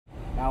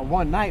Now,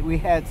 one night we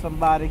had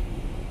somebody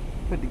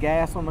put the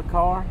gas on the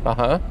car,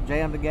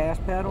 jam the gas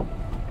pedal,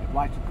 and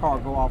watch the car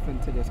go off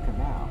into this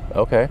canal.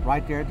 Okay.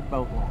 Right there at the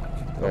boat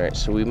launch. All right,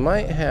 so we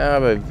might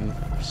have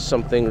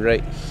something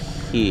right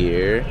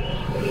here.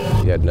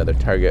 We got another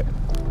target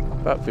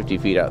about 50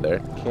 feet out there.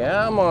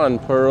 Come on,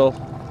 Pearl.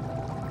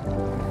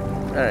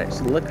 All right,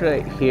 so look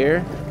right here.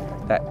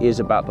 That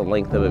is about the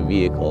length of a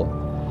vehicle.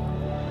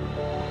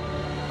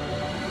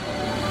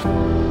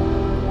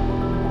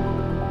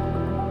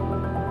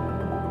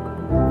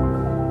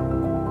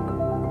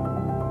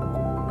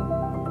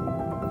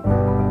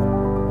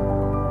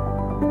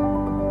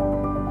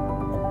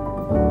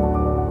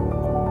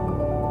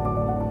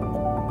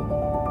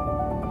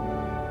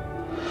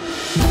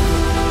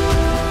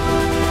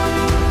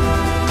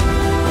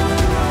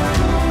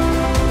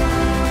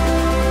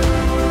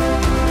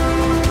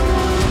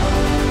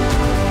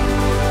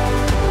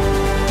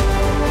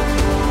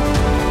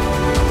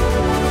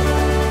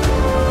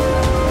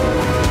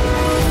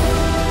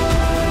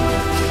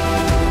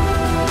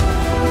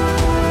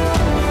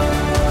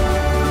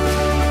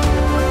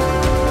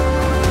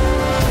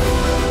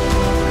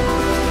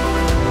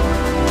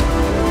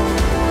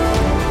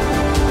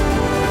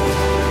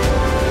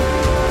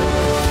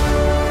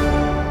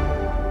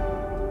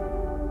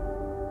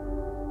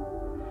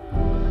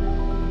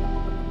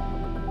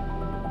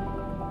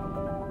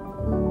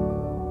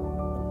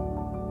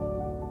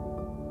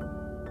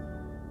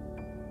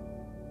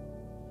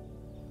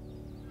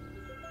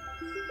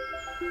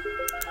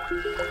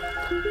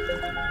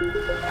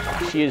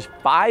 She is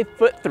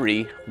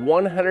 5'3",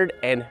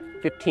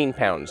 115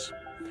 pounds.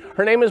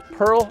 Her name is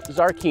Pearl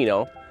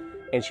Scarkino,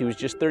 and she was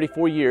just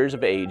 34 years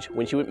of age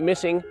when she went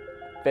missing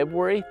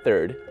February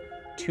 3rd,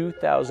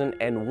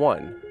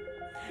 2001.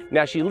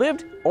 Now, she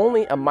lived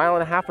only a mile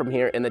and a half from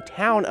here in the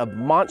town of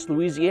Montz,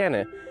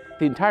 Louisiana.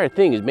 The entire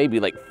thing is maybe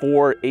like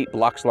 8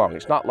 blocks long.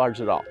 It's not large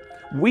at all.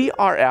 We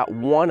are at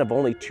one of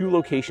only 2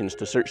 locations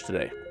to search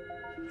today.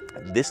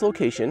 This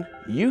location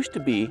used to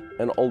be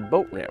an old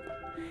boat ramp,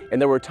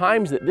 and there were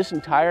times that this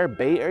entire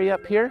bay area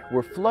up here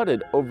were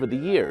flooded over the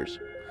years.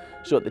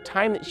 So at the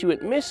time that she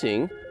went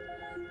missing,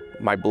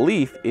 my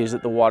belief is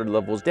that the water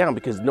level is down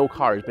because no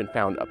car has been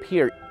found up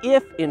here,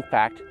 if in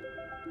fact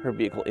her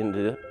vehicle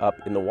ended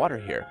up in the water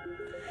here.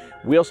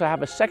 We also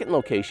have a second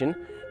location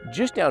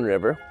just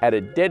downriver at a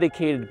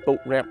dedicated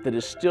boat ramp that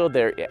is still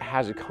there. It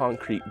has a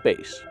concrete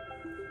base.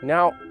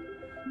 Now,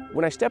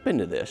 when I step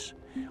into this,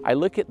 I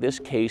look at this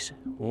case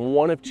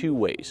one of 2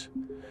 ways.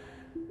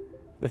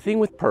 The thing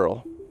with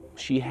Pearl,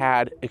 she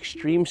had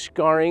extreme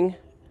scarring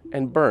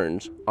and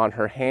burns on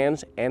her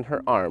hands and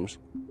her arms.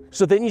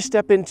 So then you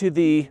step into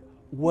the,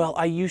 well,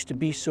 I used to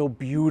be so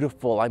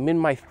beautiful. I'm in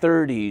my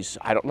 30s.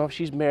 I don't know if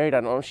she's married. I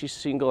don't know if she's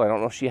single. I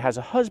don't know if she has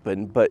a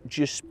husband, but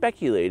just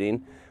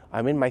speculating,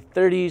 I'm in my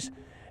 30s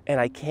and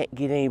I can't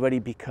get anybody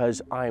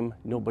because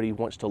nobody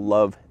wants to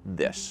love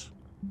this.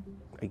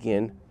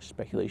 Again,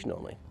 speculation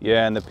only.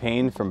 Yeah, and the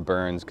pain from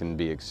burns can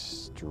be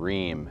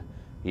extreme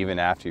even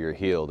after you're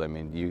healed. I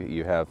mean,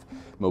 you have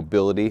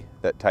mobility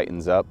that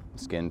tightens up,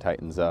 skin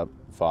tightens up,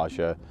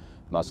 fascia,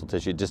 muscle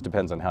tissue. It just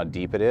depends on how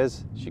deep it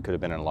is. She could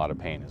have been in a lot of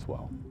pain as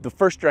well. The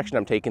first direction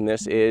I'm taking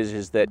this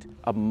is that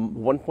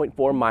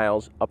 1.4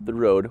 miles up the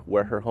road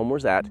where her home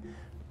was at,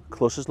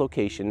 closest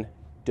location,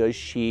 does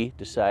she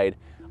decide,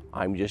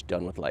 I'm just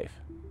done with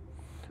life?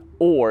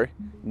 Or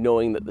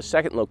knowing that the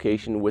second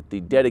location with the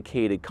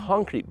dedicated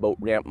concrete boat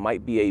ramp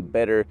might be a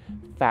better,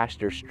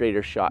 faster,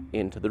 straighter shot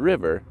into the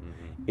river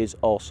is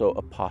also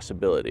a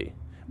possibility.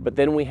 But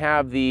then we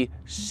have the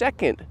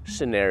second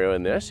scenario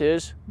in this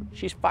is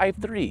she's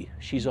 5'3",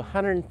 she's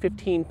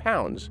 115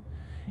 pounds.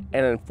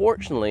 And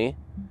unfortunately,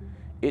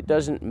 it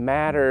doesn't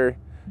matter,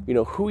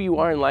 who you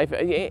are in life.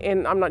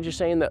 And I'm not just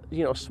saying that,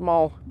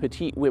 small,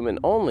 petite women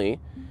only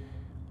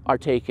are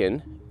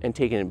taken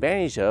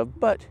advantage of,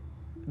 but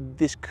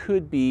this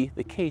could be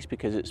the case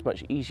because it's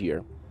much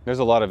easier. There's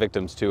a lot of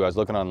victims too. I was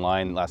looking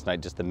online last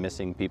night, just the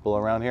missing people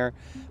around here.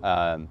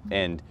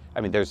 And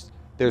I mean, there's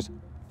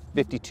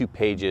 52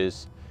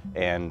 pages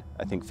and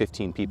I think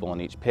 15 people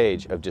on each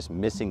page of just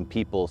missing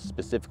people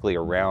specifically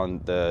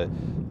around the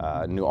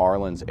New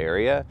Orleans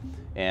area.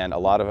 And a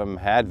lot of them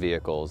had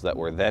vehicles that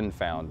were then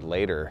found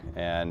later.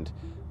 And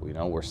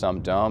were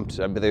some dumped.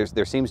 But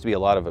there seems to be a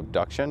lot of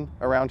abduction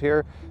around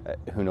here.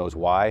 Who knows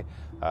why?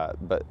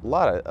 But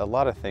a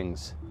lot of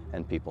things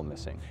and people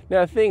missing.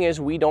 Now the thing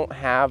is, we don't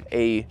have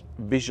a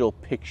visual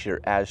picture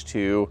as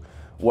to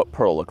what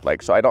Pearl looked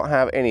like, so I don't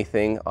have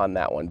anything on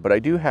that one. But I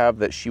do have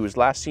that she was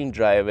last seen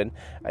driving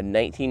a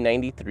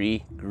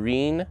 1993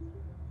 green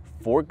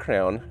Ford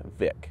Crown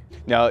Vic.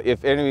 Now,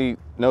 if anybody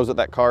knows what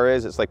that car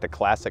is, it's like the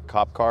classic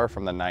cop car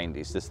from the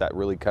 90s. Just that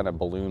really kind of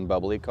balloon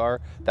bubbly car.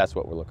 That's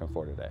what we're looking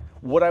for today.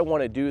 What I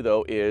want to do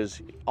though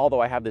is,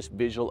 although I have this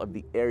visual of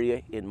the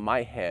area in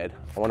my head,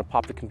 I want to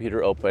pop the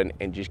computer open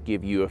and just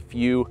give you a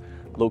few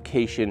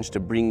locations to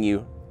bring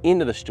you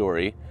into the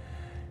story.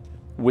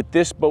 With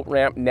this boat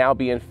ramp now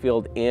being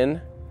filled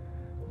in,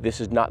 This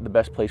is not the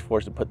best place for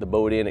us to put the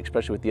boat in,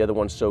 especially with the other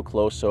one so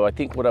close. So I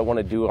think what I want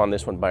to do on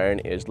this one, Byron,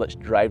 is let's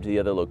drive to the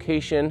other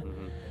location.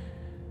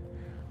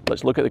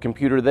 Let's look at the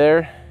computer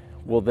there.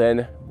 We'll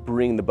then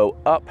bring the boat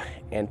up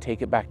and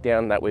take it back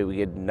down. That way we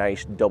get a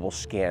nice double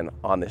scan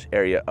on this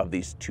area of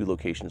these 2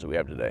 locations that we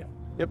have today.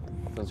 Yep,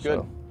 sounds good.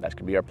 So that's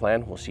gonna be our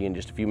plan. We'll see you in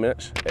just a few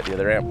minutes at the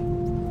other ramp.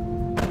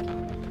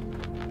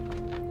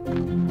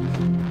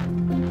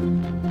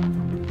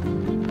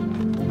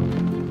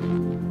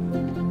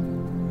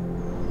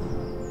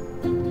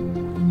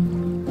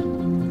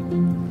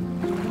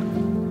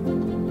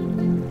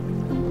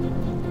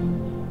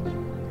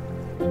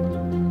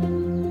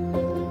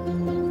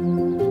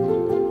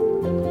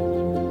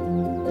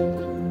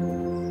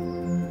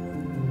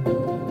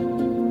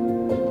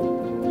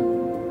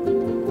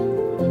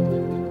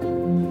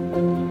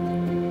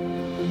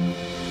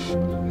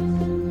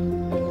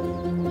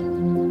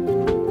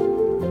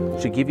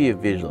 To give you a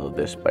visual of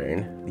this,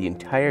 Byron, the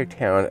entire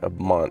town of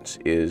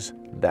Montz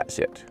that's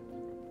it.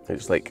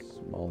 It's like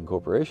small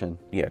incorporation.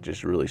 Yeah,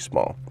 just really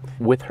small.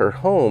 With her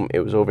home,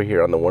 it was over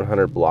here on the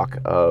 100 block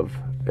of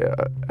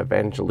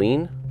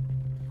Evangeline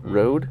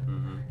Road.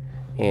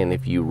 And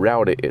if you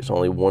route it, it's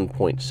only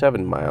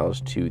 1.7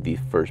 miles to the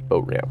first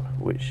boat ramp,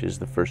 which is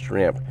the first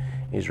ramp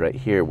is right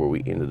here where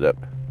we ended up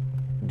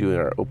doing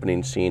our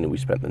opening scene, and we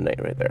spent the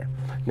night right there.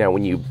 Now,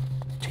 when you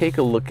take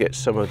a look at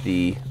some of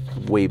the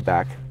way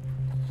back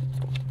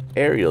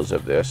aerials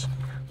of this,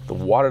 the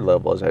water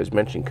level, as I was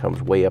mentioning,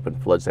 comes way up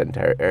and floods that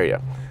entire area.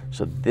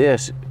 So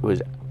this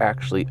was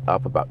actually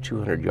up about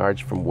 200 yards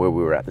from where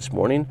we were at this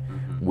morning.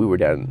 We were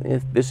down in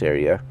this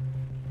area,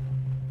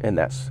 and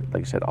that's,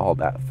 like I said, all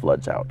that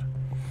floods out.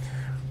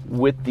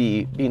 With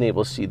the being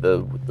able to see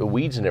the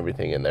weeds and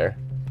everything in there,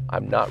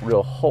 I'm not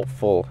real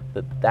hopeful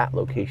that that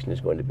location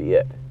is going to be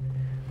it.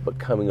 But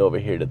coming over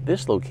here to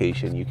this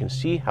location, you can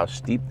see how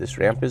steep this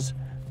ramp is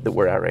that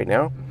we're at right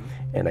now.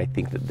 And I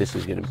think that this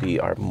is going to be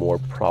our more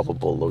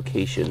probable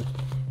location,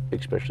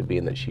 especially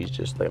being that she's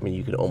just, I mean,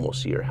 you can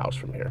almost see her house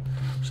from here.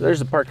 So there's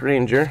the park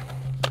ranger.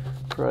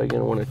 Probably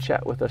going to want to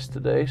chat with us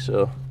today.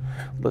 So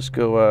let's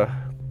go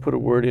put a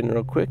word in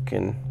real quick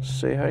and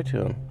say hi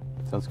to him.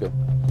 Sounds good.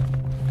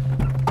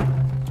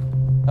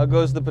 How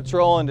goes the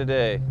patrolling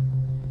today?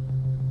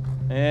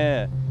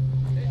 Yeah.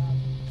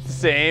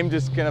 Same,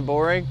 just kind of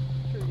boring?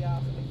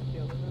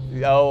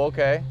 Oh,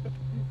 okay.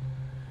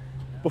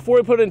 Before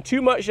we put in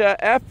too much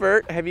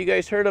effort, have you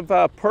guys heard of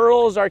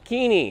Pearl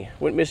Scarkino?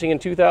 Went missing in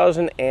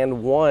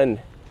 2001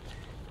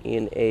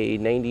 in a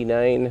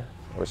 99...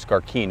 Or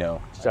Scarkino.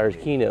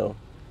 Scarkino.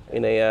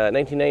 In a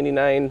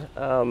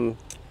 1999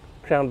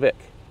 Crown Vic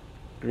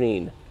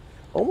green.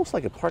 Almost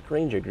like a park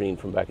ranger green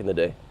from back in the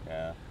day.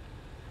 Yeah.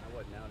 I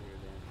wasn't out here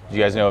then. Do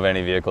you guys know of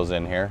any vehicles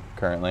in here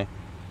currently?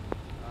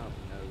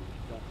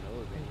 Don't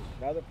know of any.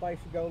 Another place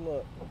to go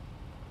look.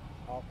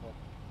 Off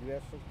of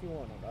US 61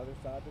 on the other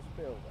side of the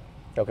spillway.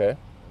 Okay.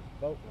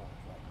 Boat launch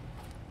right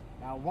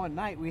there. Now one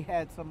night we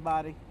had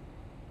somebody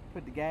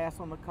put the gas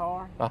on the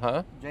car,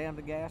 jammed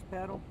the gas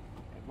pedal,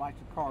 and watched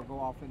the car go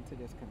off into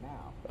this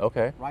canal.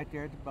 Okay. Right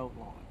there at the boat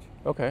launch.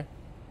 Okay.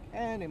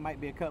 And there might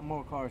be a couple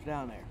more cars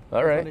down there.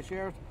 All right. When the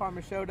sheriff's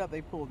department showed up,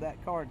 they pulled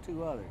that car and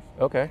 2 others.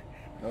 Okay.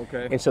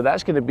 Okay. And so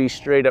that's going to be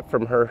straight up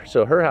from her.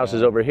 So her house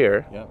is over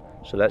here. Yep.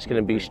 So that's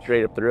going to be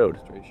straight up the road.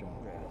 Straight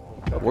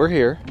shot. We're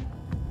here.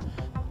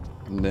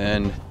 And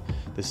then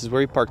this is where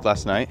we parked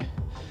last night.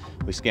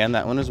 We scanned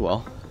that one as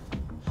well.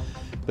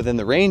 But then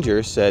the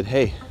ranger said,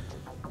 hey,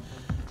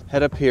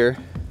 head up here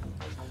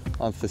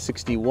on the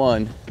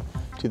 61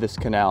 to this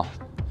canal.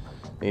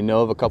 They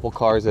know of a couple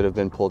cars that have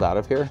been pulled out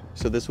of here.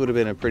 So this would have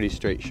been a pretty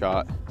straight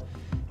shot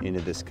into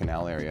this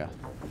canal area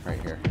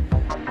right here.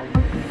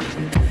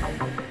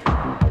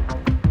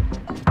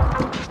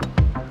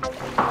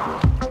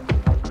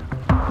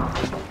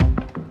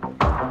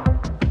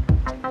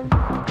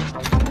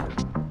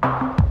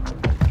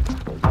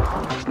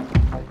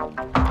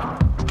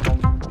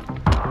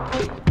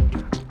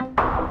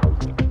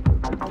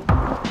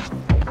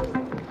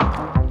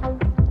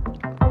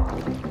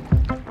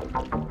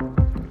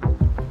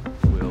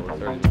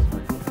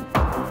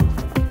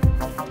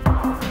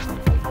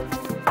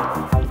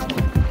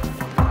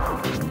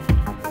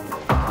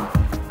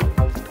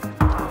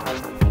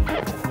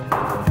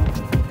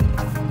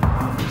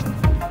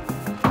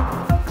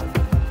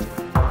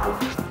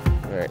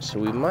 So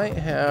we might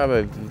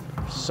have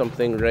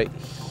something right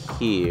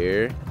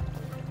here.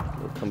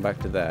 We'll come back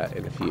to that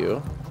in a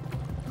few.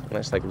 And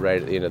that's like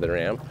right at the end of the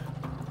ramp.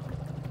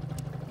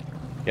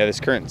 Yeah, this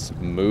current's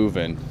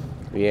moving.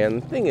 Yeah,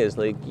 and the thing is,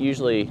 like,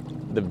 usually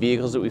the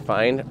vehicles that we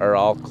find are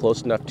all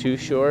close enough to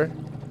shore.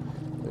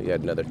 We got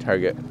another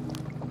target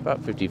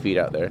about 50 feet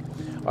out there.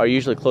 Are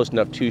usually close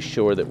enough to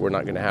shore that we're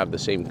not going to have the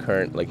same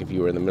current like if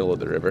you were in the middle of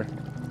the river.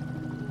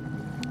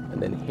 And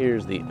then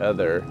here's the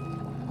other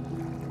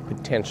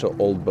potential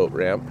old boat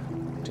ramp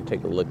to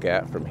take a look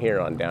at from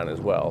here on down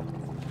as well.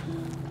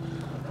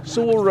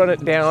 So we'll run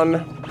it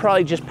down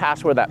probably just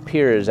past where that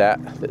pier is at,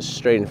 that's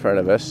straight in front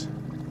of us,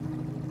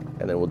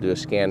 and then we'll do a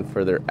scan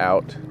further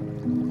out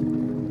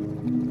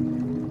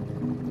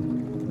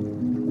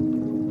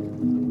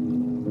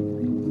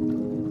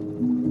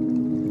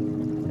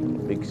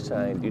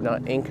do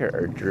not anchor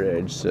or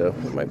dredge, so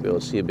we might be able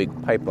to see a big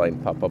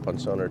pipeline pop up on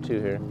sonar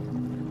too here.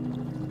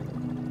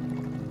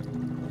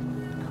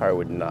 Car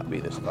would not be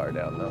this far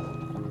down though.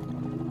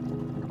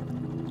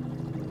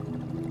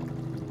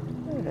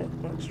 Alright,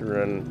 let's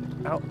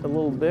run out a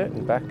little bit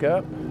and back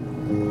up.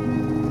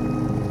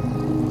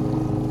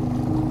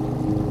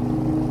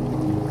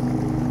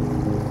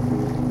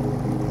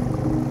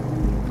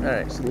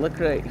 Alright, so look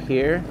right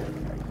here,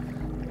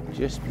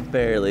 just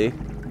barely,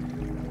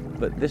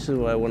 but this is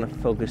what I want to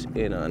focus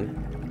in on.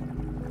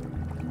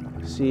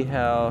 See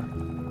how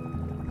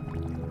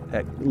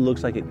that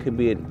looks like it could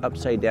be an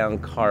upside down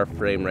car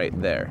frame right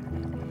there.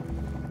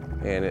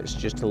 And it's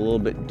just a little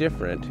bit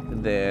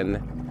different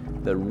than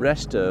the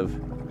rest of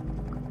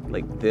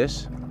like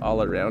this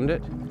all around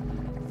it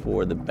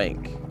for the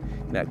bank.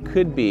 Now it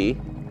could be,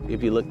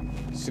 if you look,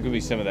 So it could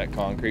be some of that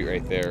concrete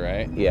right there,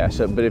 right? yeah,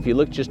 so but if you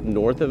look just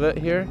north of it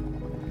here,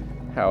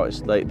 how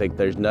it's like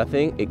there's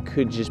nothing, it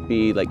could just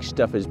be like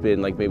stuff has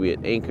been like maybe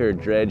an anchor,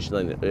 dredged,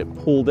 and it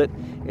pulled it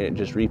and it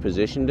just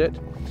repositioned it.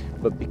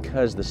 But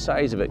because the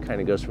size of it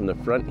kind of goes from the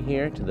front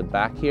here to the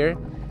back here,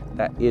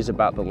 that is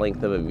about the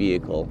length of a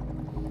vehicle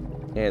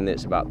and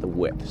it's about the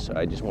width. So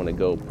I just want to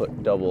go put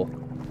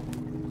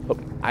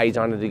eyes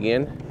on it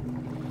again,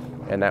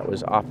 and that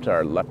was off to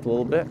our left a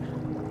little bit.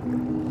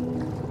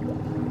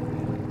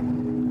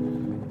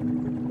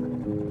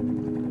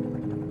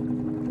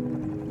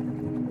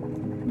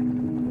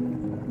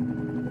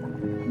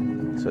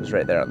 So it's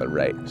right there on the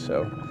right.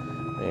 So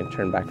I'm going to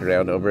turn back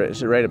around over it.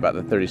 It's right about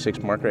the 36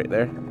 mark right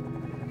there.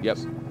 Yep.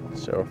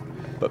 So,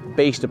 but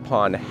based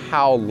upon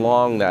how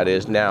long that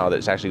is now, that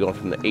it's actually going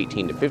from the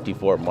 18 to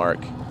 54 mark,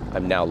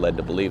 I'm now led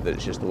to believe that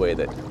it's just the way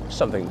that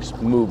something's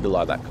moved a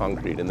lot of that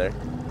concrete in there.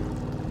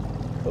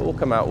 But we'll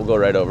come out, we'll go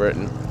right over it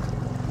and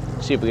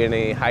see if we get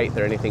any height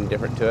or anything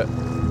different to it.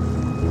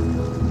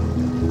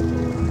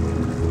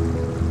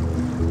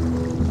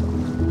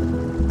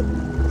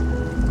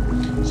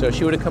 So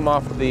she would have come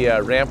off the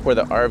ramp where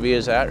the RV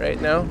is at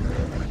right now.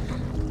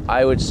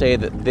 I would say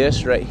that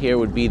this right here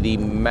would be the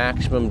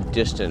maximum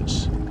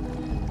distance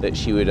that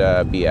she would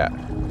be at.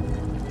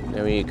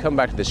 Now when you come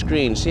back to the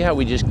screen, see how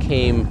we just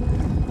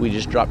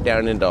dropped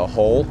down into a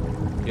hole?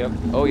 Yep.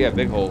 Oh yeah,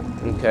 big hole.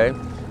 Okay.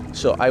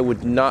 So I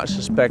would not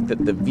suspect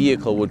that the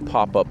vehicle would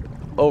pop up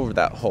over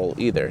that hole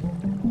either.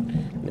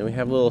 Now we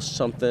have a little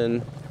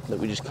something that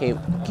we just came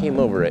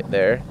over right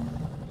there.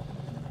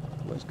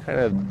 It's kind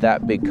of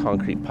that big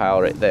concrete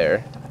pile right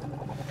there.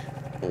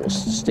 We'll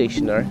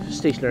station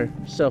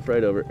ourselves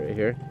right over it right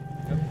here.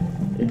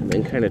 Yep. And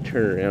then kind of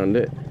turn around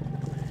it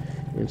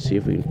and see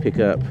if we can pick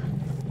up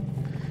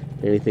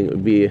anything that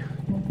would be a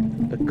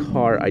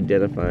car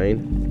identifying.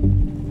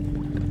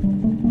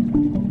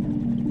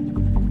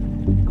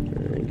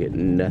 And get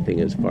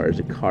nothing as far as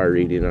a car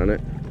reading on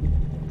it.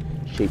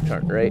 Shapes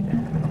aren't right.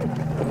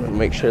 I want to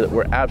make sure that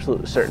we're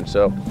absolutely certain.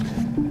 So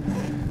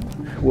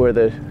where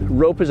the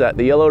rope is at,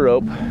 the yellow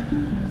rope,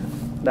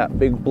 that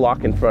big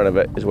block in front of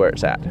it is where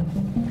it's at.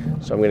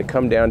 So I'm going to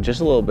come down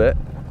just a little bit,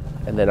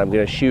 and then I'm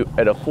going to shoot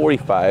at a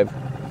 45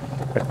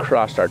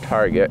 across our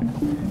target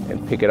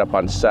and pick it up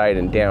on side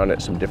and down at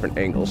some different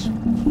angles. So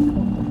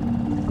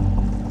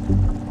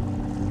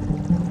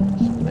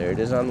there it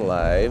is on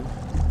live.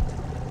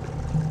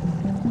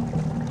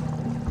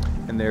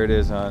 And there it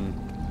is on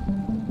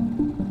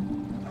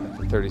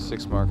the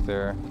 36 mark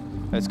there.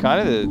 It's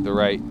kind of the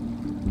right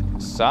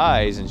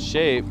size and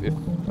shape if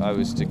I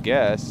was to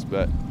guess,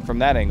 but from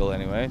that angle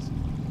anyways.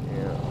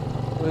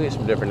 Yeah, we'll get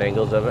some different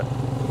angles of it.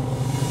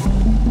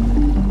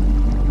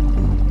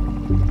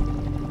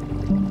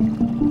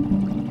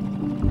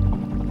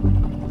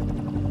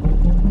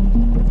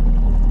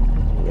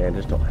 Yeah, I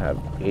just don't have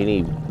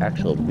any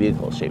actual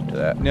vehicle shape to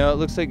that. No, it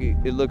looks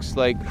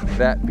like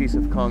that piece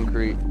of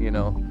concrete, you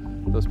know,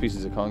 those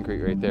pieces of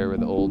concrete right there were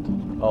the old.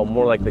 Oh,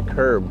 more like the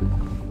curb.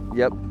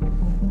 Yep.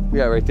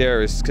 Yeah, right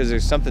there is because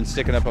there's something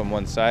sticking up on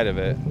one side of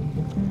it.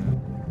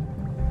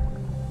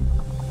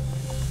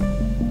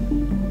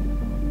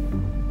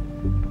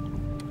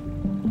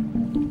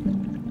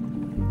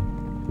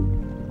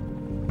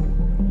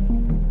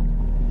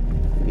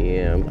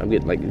 Yeah, I'm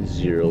getting like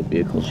zero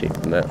vehicle shape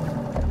from that.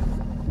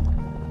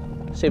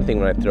 Same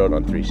thing when I throw it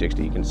on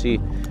 360. You can see,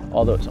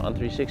 although it's on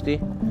 360,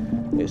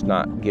 it's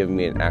not giving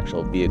me an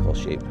actual vehicle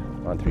shape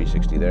on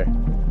 360 there.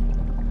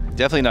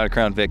 Definitely not a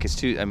Crown Vic. It's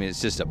too. I mean,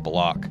 it's just a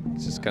block.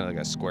 It's just kind of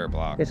like a square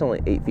block. It's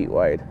only 8 feet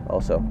wide,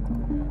 also.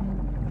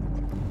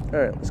 All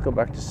right, let's go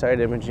back to side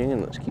imaging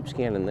and let's keep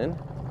scanning then.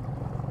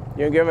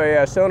 You gonna give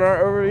a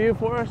sonar overview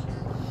for us?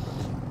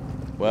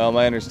 Well,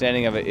 my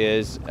understanding of it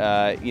is,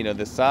 you know,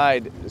 the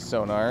side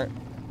sonar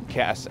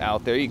casts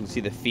out there. You can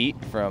see the feet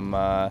from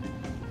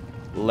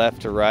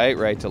left to right,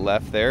 right to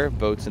left there.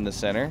 Boat's in the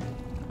center.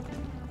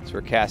 So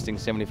we're casting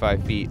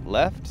 75 feet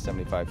left,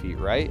 75 feet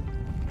right.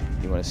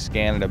 You want to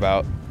scan at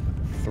about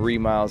 3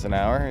 miles an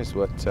hour is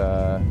what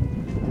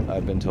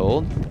I've been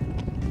told.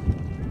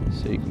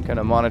 So you can kind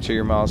of monitor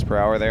your miles per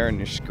hour there on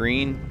your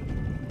screen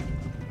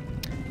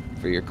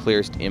for your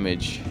clearest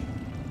image.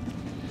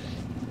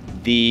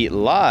 The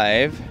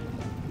live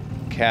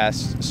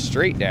cast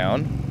straight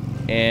down,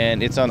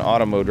 and it's on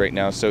auto mode right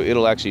now, so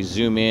it'll actually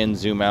zoom in,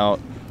 zoom out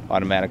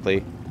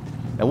automatically.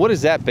 And what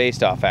is that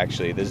based off,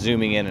 actually, the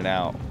zooming in and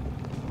out?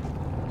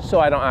 So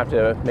I don't have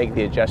to make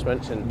the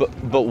adjustments. And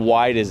But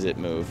why does it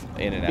move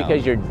in and out?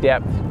 because your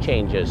depth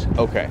changes.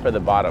 Okay. For the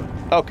bottom.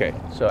 Okay.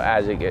 So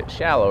as it gets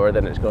shallower,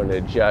 then it's going to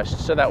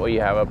adjust, so that way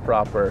you have a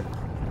proper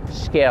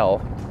scale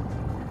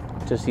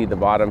to see the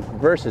bottom,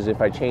 versus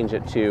if I change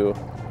it to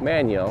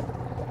manual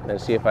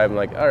and see if I'm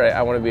like, all right,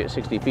 I want to be at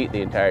 60 feet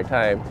the entire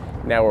time.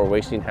 Now we're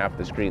wasting half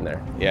the screen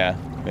there. Yeah,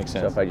 makes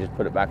sense. So if I just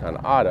put it back on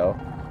auto,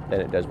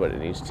 then it does what it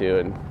needs to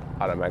and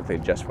automatically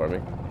adjusts for me.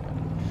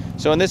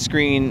 So on this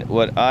screen,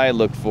 what I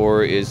look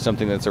for is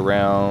something that's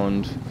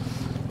around,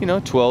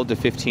 12 to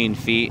 15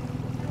 feet,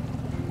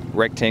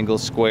 rectangle,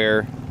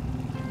 square.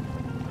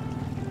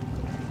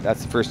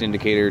 That's the first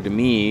indicator to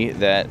me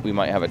that we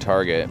might have a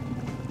target.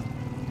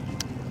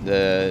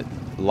 The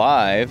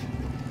live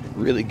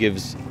really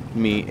gives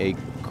me a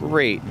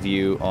great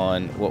view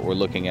on what we're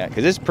looking at,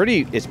 because it's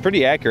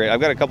pretty accurate. I've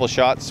got a couple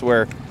shots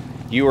where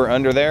you were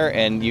under there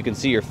and you can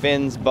see your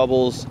fins,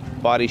 bubbles,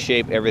 body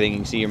shape, everything. You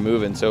can see you're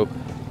moving. So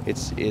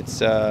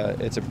it's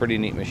a pretty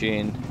neat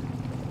machine,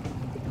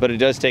 but it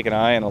does take an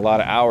eye and a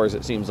lot of hours,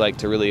 it seems like,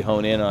 to really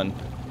hone in on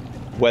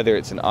whether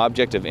it's an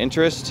object of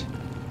interest,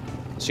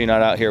 so you're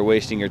not out here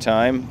wasting your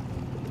time.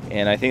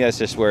 And I think that's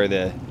just where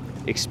the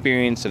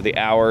experience of the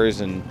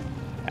hours and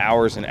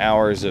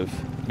hours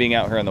of being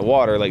out here in the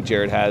water, like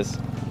Jared has,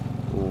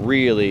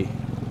 really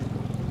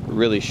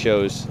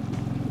shows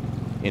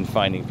in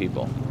finding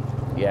people.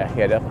 Yeah,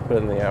 definitely put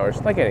in the hours.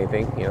 Like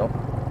anything,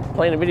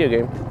 playing a video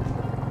game.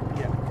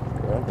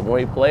 The more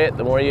you play it,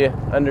 the more you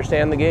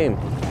understand the game.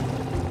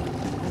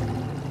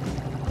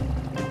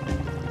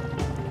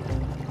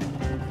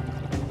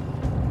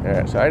 All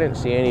right, so I didn't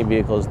see any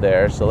vehicles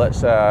there, so let's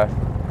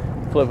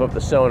flip up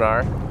the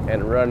sonar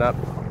and run up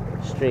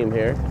stream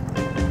here.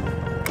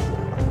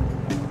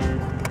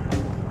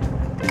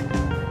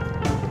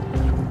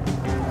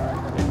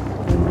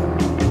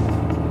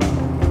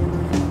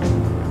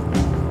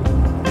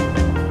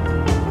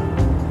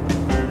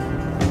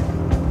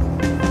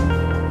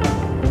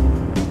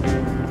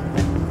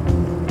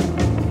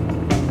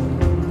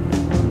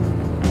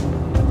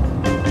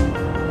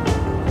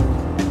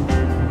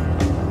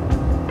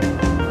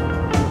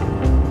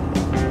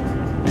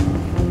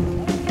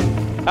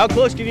 How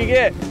close can you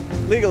get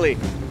legally?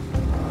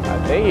 I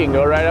think you can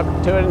go right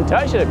up to it and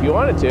touch it if you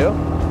wanted to.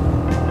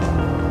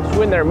 Just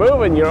when they're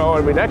moving, you don't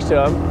want to be next to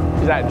them,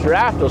 because that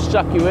draft will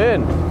suck you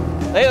in.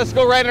 Hey, let's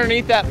go right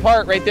underneath that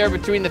part right there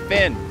between the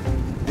fin.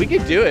 We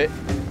could do it.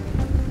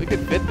 We could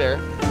fit there.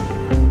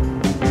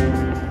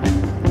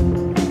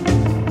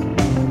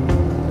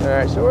 All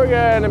right, so we're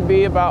going to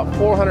be about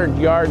 400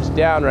 yards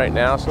down right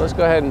now, so let's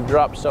go ahead and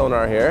drop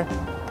sonar here.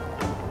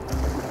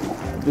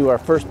 Do our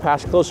first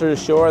pass closer to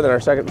shore, then our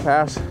second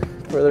pass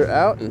further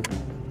out, and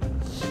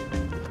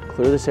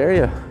clear this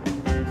area.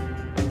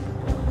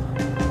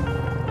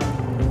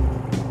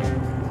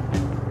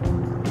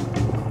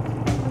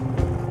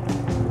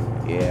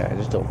 Yeah, I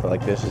just don't feel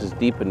like this is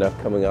deep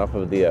enough coming off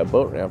of the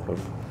boat ramp of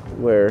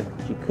where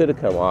she could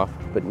have come off,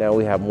 but now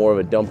we have more of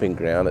a dumping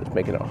ground that's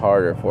making it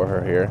harder for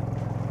her here.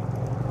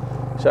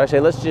 So I say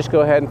let's just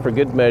go ahead and, for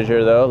good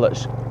measure though,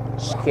 let's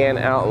scan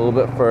out a little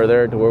bit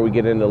further to where we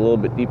get into a little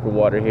bit deeper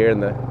water here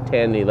in the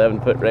 10, 11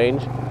 foot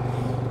range.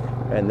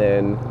 And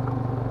then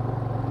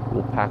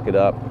we'll pack it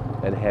up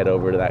and head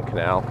over to that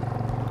canal.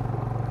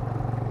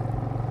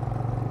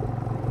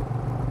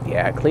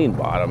 Yeah, clean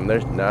bottom.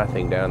 There's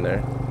nothing down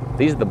there.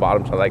 These are the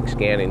bottoms I like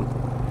scanning,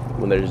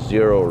 when there's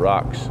zero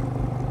rocks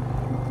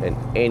and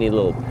any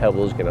little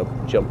pebble is gonna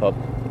jump up.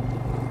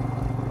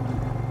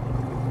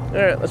 All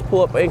right, let's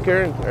pull up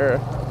anchor or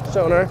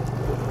sonar.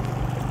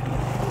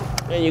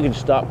 And you can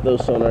stop those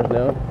sonars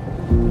now.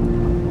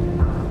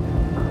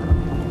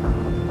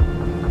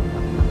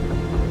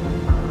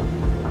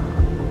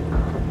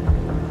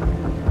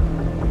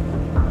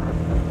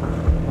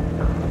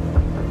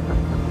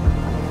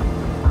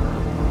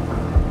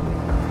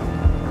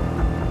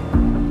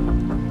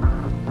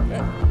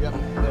 Okay, yep,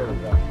 there we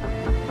go.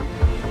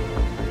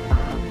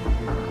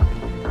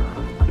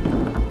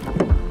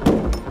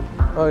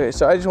 Okay,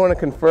 so I just want to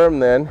confirm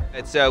then.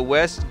 It's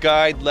West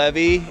Guide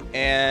Levee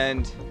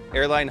and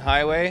Airline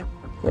Highway.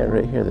 Yeah,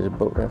 right here, there's a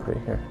boat ramp right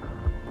here.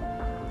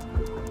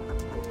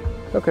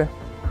 Okay.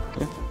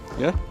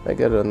 Yeah. I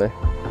got it on there.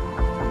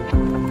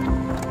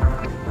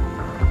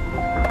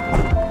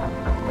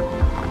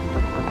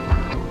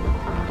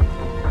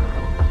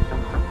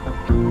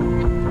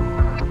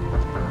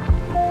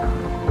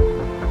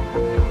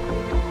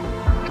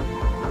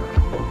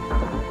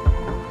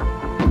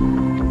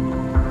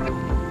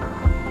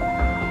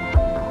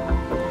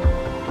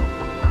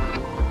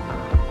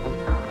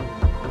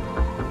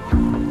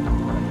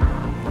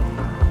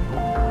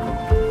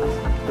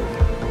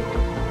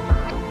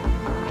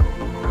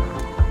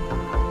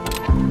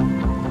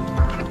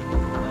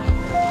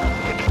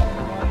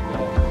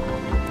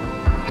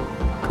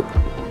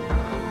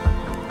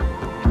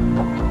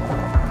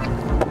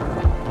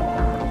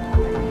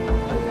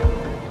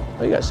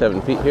 Oh, you got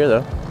 7 feet here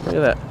though. Look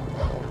at that.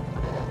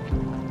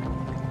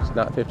 It's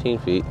not 15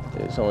 feet,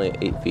 it's only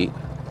 8 feet.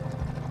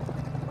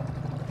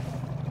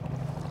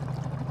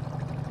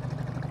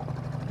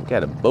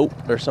 Got a boat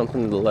or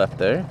something to the left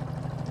there.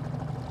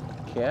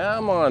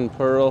 Come on,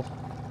 Pearl.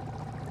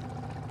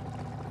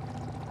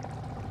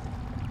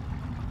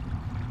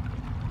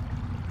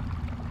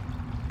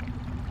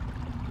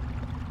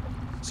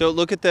 So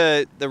look at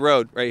the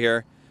road right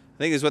here. I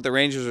think this is what the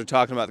rangers were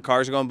talking about. The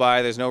cars are going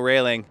by, there's no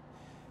railing,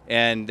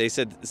 and they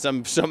said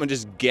someone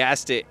just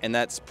gassed it, and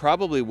that's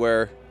probably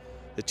where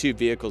the 2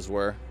 vehicles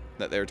were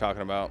that they were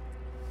talking about.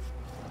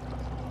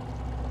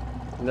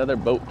 Another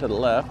boat to the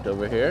left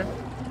over here.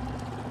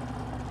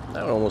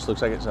 That one almost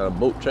looks like it's on a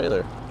boat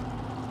trailer.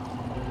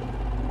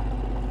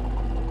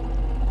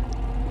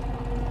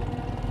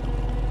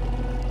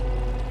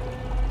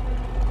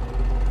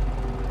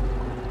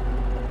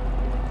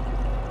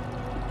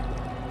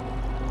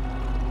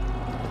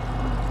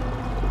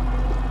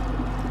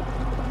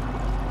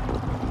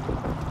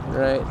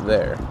 Right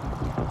there.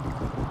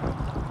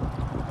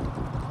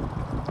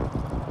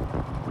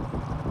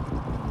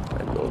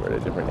 I'd go over at a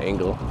different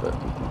angle, but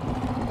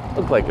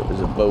looked like it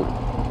was a boat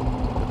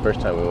the first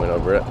time we went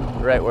over it.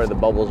 Right where the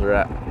bubbles are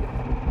at.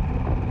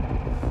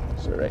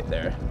 So right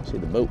there, see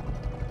the boat.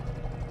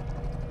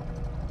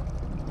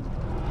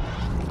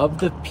 Of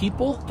the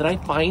people that I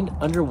find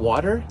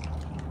underwater,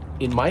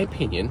 in my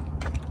opinion,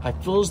 I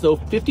feel as though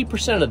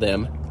 50% of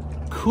them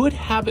could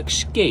have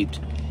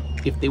escaped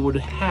if they would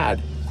have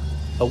had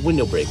a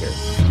window breaker.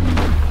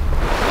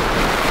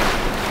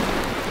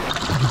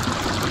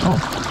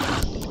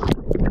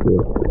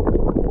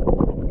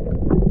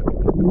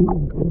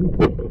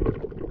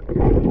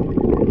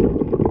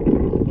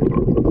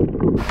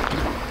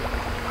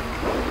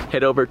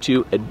 Head over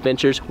to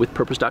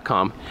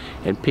adventureswithpurpose.com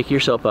and pick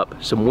yourself up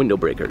some window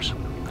breakers.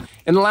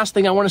 And the last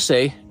thing I want to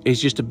say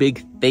is just a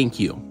big thank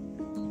you.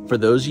 For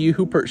those of you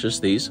who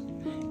purchased these,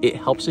 it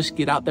helps us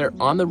get out there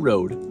on the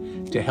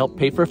road to help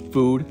pay for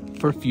food,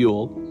 for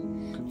fuel,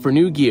 for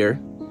new gear,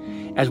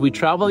 as we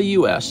travel the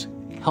US,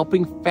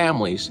 helping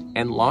families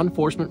and law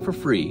enforcement for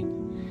free,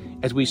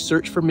 as we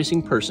search for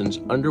missing persons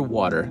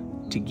underwater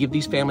to give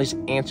these families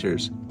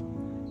answers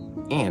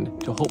and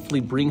to hopefully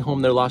bring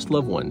home their lost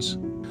loved ones.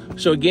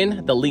 So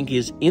again, the link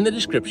is in the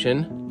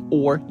description,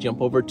 or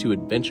jump over to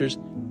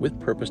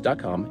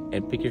adventureswithpurpose.com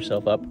and pick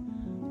yourself up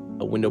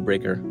a window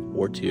breaker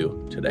or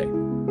 2 today.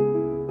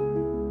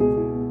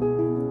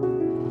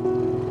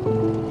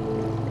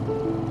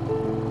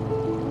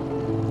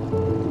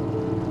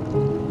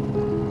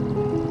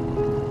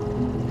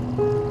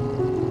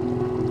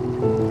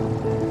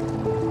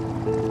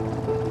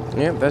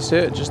 Yep, that's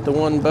it, just the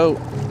one boat.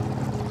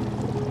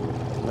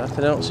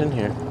 Nothing else in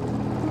here.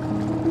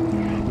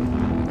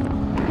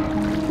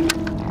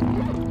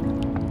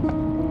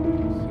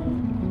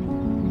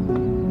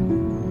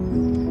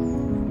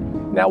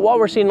 Now, while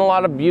we're seeing a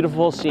lot of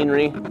beautiful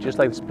scenery, just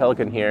like this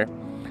pelican here,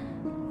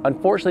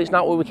 unfortunately, it's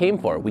not what we came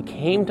for. We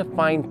came to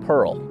find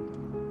Pearl,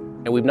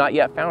 and we've not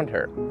yet found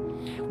her.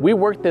 We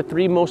worked the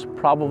 3 most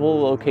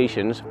probable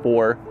locations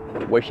for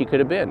where she could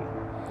have been.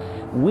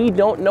 We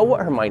don't know what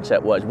her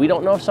mindset was. We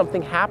don't know if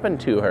something happened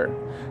to her.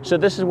 So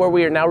this is where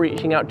we are now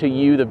reaching out to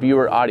you, the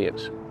viewer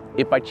audience.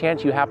 If by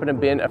chance you happen to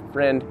have been a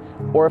friend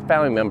or a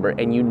family member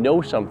and you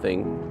know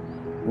something,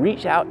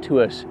 reach out to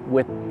us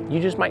with, you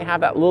just might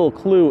have that little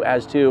clue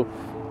as to,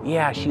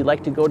 yeah, she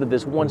liked to go to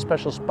this one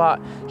special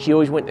spot. She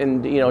always went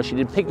and, she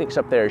did picnics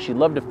up there. She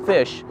loved to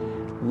fish.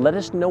 Let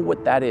us know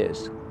what that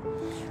is.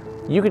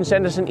 You can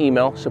send us an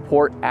email,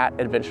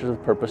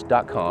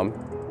 support@adventureswithpurpose.com.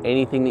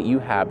 Anything that you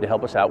have to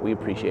help us out, we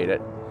appreciate it.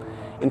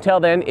 Until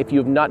then, if you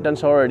have not done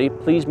so already,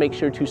 please make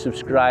sure to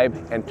subscribe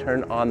and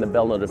turn on the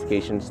bell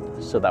notifications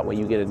so that way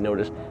you get a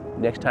notice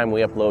next time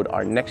we upload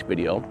our next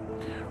video.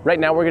 Right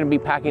now, we're going to be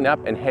packing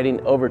up and heading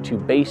over to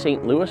Bay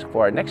St. Louis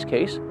for our next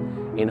case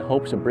in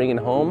hopes of bringing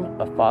home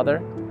a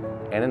father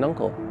and an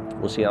uncle.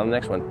 We'll see you on the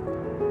next one.